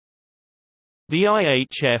The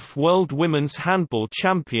IHF World Women's Handball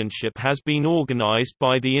Championship has been organized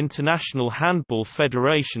by the International Handball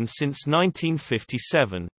Federation since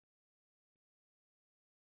 1957.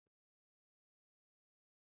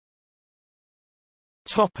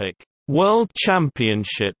 Topic: World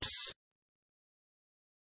Championships.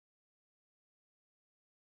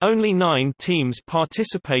 Only 9 teams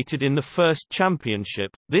participated in the first championship.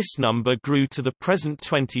 This number grew to the present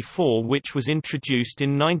 24, which was introduced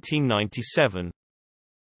in 1997.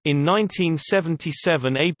 In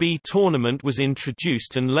 1977 a B tournament was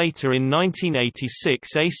introduced, and later in 1986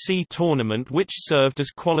 a C tournament, which served as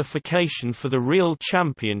qualification for the real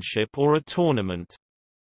championship or a tournament.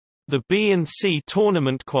 The B and C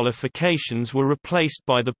tournament qualifications were replaced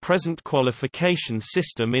by the present qualification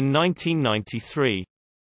system in 1993.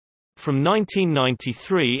 From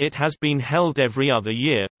 1993 it has been held every other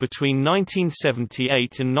year. Between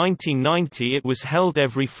 1978 and 1990 it was held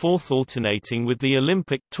every fourth, alternating with the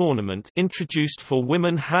Olympic tournament introduced for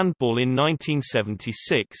women handball in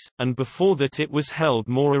 1976, and before that it was held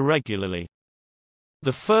more irregularly.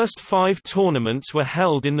 The first 5 tournaments were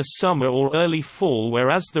held in the summer or early fall,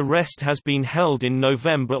 whereas the rest has been held in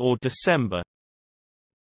November or December.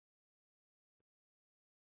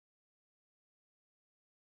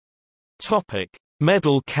 Topic: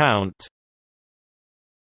 Medal count.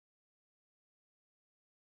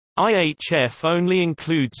 IHF only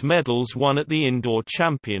includes medals won at the indoor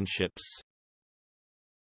championships.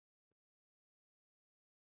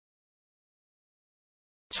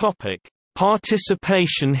 Topic: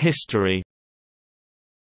 Participation history.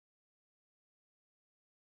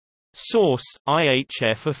 Source: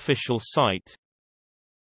 IHF official site.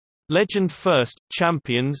 Legend: first,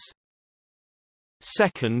 champions.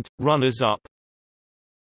 Second, runners-up.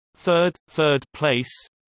 Third, third place.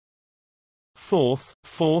 Fourth,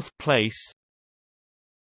 fourth place.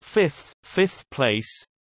 Fifth, fifth place.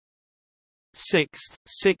 Sixth,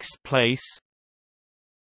 sixth place.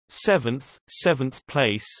 Seventh, seventh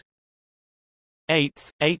place.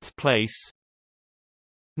 Eighth, eighth place.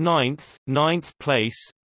 Ninth, ninth place.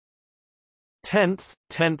 10th,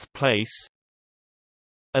 10th place.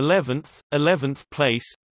 11th, 11th place.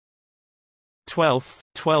 12th,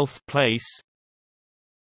 12th place.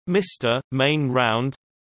 Mr. Main round.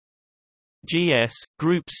 GS,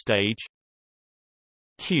 group stage.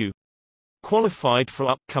 Q. Qualified for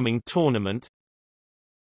upcoming tournament.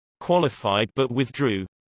 Qualified but withdrew.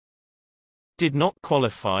 Did not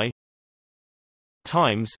qualify.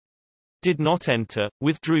 Times. Did not enter,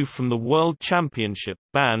 withdrew from the World Championship,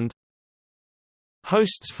 banned.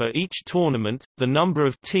 Hosts for each tournament, the number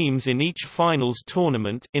of teams in each finals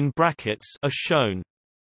tournament in brackets are shown.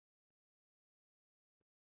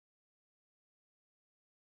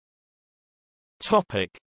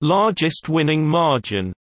 Topic: Largest winning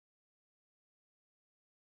margin.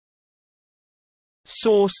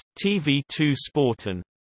 Source: TV2 Sporten.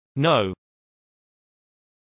 No.